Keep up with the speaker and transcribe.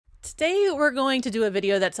Today we're going to do a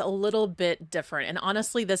video that's a little bit different. And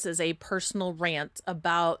honestly, this is a personal rant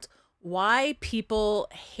about why people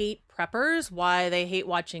hate preppers, why they hate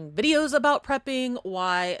watching videos about prepping,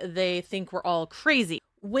 why they think we're all crazy.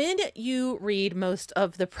 When you read most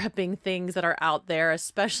of the prepping things that are out there,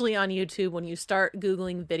 especially on YouTube, when you start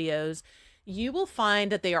Googling videos, you will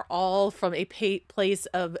find that they are all from a place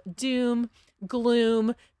of doom,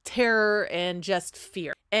 gloom, terror, and just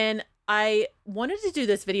fear. And I wanted to do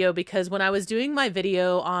this video because when I was doing my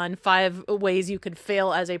video on 5 ways you could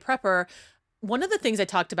fail as a prepper, one of the things I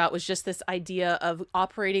talked about was just this idea of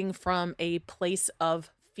operating from a place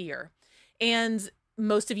of fear. And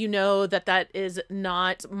most of you know that that is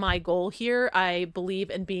not my goal here. I believe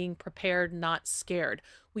in being prepared, not scared.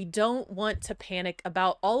 We don't want to panic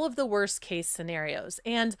about all of the worst case scenarios.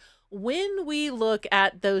 And when we look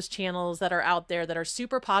at those channels that are out there that are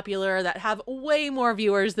super popular, that have way more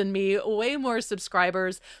viewers than me, way more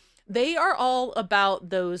subscribers, they are all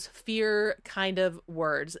about those fear kind of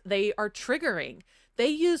words. They are triggering. They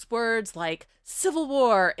use words like civil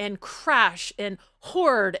war and crash and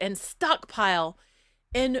hoard and stockpile.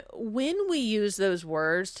 And when we use those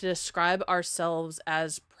words to describe ourselves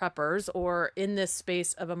as preppers or in this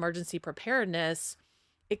space of emergency preparedness,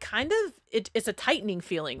 it's a tightening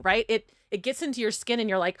feeling, right? It gets into your skin and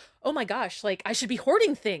you're like, oh my gosh, like I should be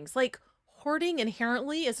hoarding things. Like hoarding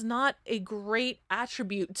inherently is not a great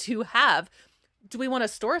attribute to have. Do we want to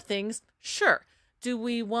store things? Sure. Do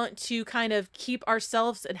we want to kind of keep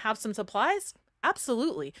ourselves and have some supplies?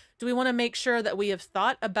 Absolutely. Do we want to make sure that we have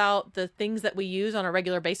thought about the things that we use on a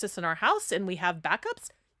regular basis in our house and we have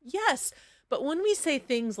backups? Yes. But when we say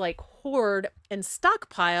things like hoard and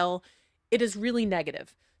stockpile, it is really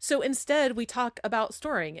negative. So instead, we talk about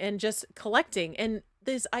storing and just collecting, and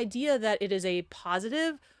this idea that it is a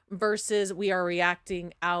positive versus we are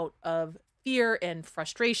reacting out of fear and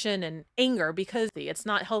frustration and anger because it's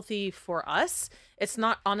not healthy for us. It's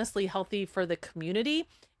not honestly healthy for the community,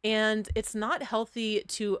 and it's not healthy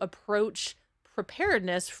to approach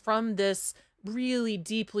preparedness from this really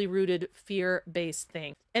deeply rooted fear-based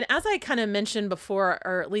thing. And as I kind of mentioned before,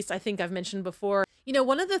 or at least I think I've mentioned before, you know,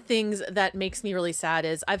 one of the things that makes me really sad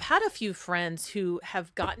is I've had a few friends who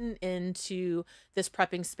have gotten into this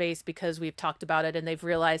prepping space because we've talked about it and they've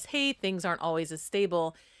realized, hey, things aren't always as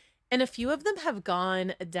stable. And a few of them have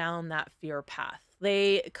gone down that fear path.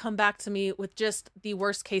 They come back to me with just the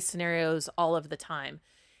worst case scenarios all of the time.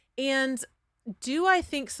 And do I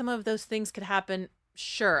think some of those things could happen?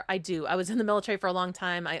 Sure, I do. I was in the military for a long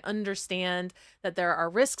time. I understand that there are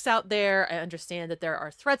risks out there. I understand that there are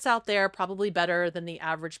threats out there, probably better than the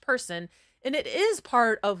average person. And it is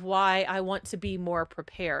part of why I want to be more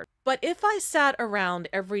prepared. But if I sat around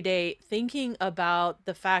every day thinking about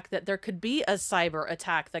the fact that there could be a cyber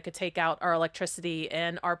attack that could take out our electricity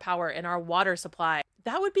and our power and our water supply,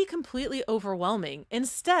 that would be completely overwhelming.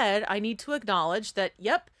 Instead, I need to acknowledge that,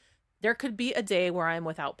 yep, there could be a day where I'm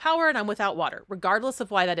without power and I'm without water, regardless of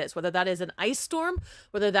why that is, whether that is an ice storm,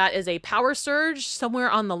 whether that is a power surge somewhere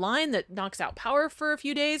on the line that knocks out power for a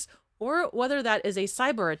few days, or whether that is a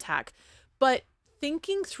cyber attack. But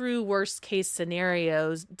thinking through worst case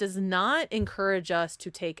scenarios does not encourage us to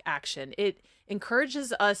take action. It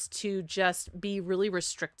encourages us to just be really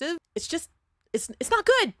restrictive. It's not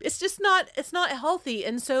good. It's not healthy.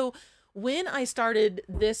 And so when I started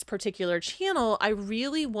this particular channel, I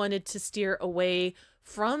really wanted to steer away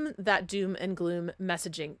from that doom and gloom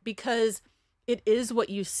messaging because it is what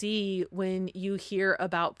you see when you hear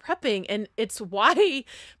about prepping. And it's why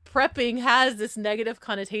prepping has this negative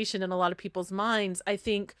connotation in a lot of people's minds. I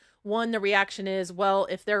think, one, the reaction is, well,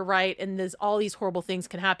 if they're right and all these horrible things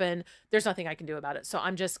can happen, there's nothing I can do about it. So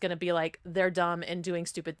I'm just going to be like, they're dumb and doing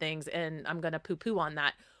stupid things and I'm going to poo-poo on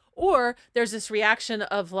that. Or there's this reaction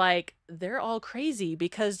of like, they're all crazy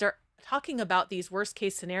because they're talking about these worst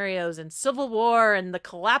case scenarios and civil war and the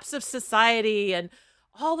collapse of society and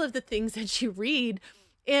all of the things that you read.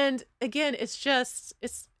 And again, it's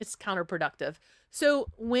counterproductive. So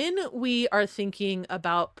when we are thinking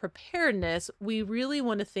about preparedness, we really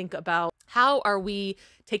want to think about how are we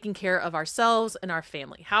taking care of ourselves and our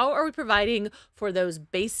family? How are we providing for those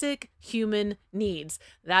basic human needs?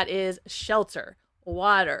 That is shelter,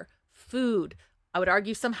 water, food. I would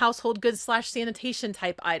argue some household goods / sanitation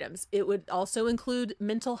type items. It would also include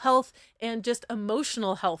mental health and just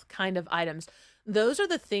emotional health kind of items. Those are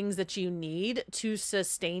the things that you need to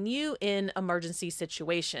sustain you in emergency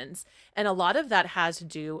situations. And a lot of that has to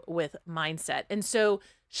do with mindset. And so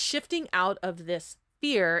shifting out of this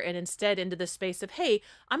fear and instead into the space of, hey,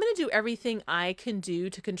 I'm going to do everything I can do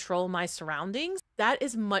to control my surroundings, that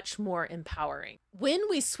is much more empowering. When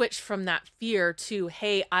we switch from that fear to,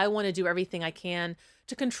 hey, I want to do everything I can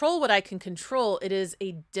to control what I can control, it is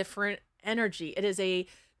a different energy.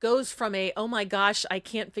 Goes from a, oh my gosh, I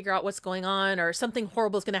can't figure out what's going on, or something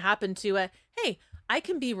horrible is going to happen, to a, hey, I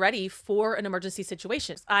can be ready for an emergency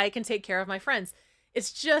situation. I can take care of my friends.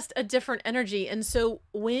 It's just a different energy. And so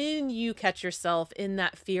when you catch yourself in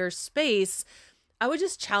that fear space, I would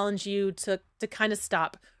just challenge you to kind of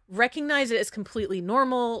stop. Recognize it as completely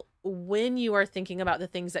normal. When you are thinking about the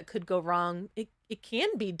things that could go wrong, it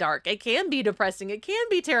can be dark. It can be depressing. It can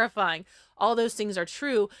be terrifying. All those things are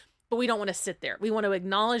true, but we don't want to sit there. We want to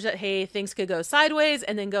acknowledge that, hey, things could go sideways,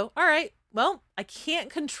 and then go, all right, well, I can't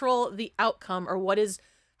control the outcome or what is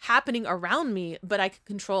happening around me, but I can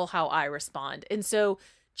control how I respond. And so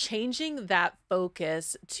changing that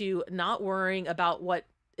focus to not worrying about what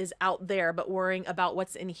is out there, but worrying about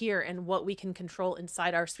what's in here and what we can control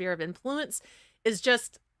inside our sphere of influence is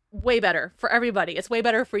just way better for everybody. It's way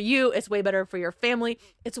better for you. It's way better for your family.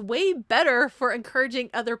 It's way better for encouraging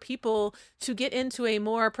other people to get into a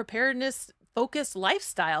more preparedness focused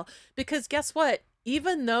lifestyle. Because guess what?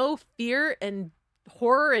 Even though fear and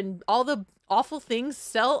horror and all the awful things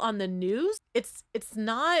sell on the news, it's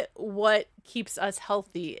not what keeps us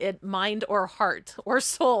healthy in mind or heart or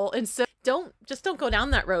soul. And so don't go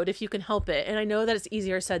down that road if you can help it. And I know that it's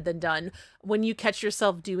easier said than done. When you catch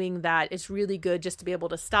yourself doing that, it's really good just to be able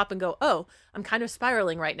to stop and go, oh, I'm kind of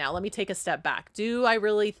spiraling right now. Let me take a step back. Do I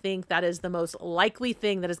really think that is the most likely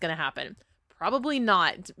thing that is going to happen? Probably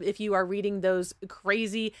not. If you are reading those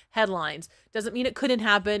crazy headlines, doesn't mean it couldn't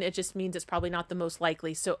happen. It just means it's probably not the most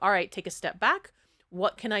likely. So, all right, take a step back.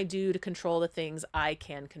 What can I do to control the things I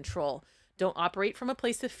can control? Don't operate from a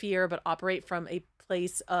place of fear, but operate from a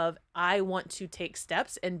place of, I want to take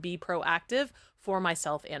steps and be proactive for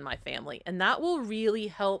myself and my family. And that will really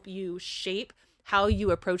help you shape how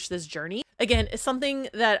you approach this journey. Again, it's something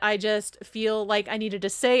that I just feel like I needed to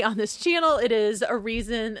say on this channel. It is a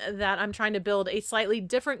reason that I'm trying to build a slightly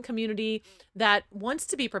different community that wants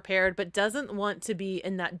to be prepared, but doesn't want to be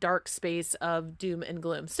in that dark space of doom and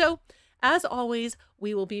gloom. So as always,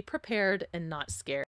 we will be prepared and not scared.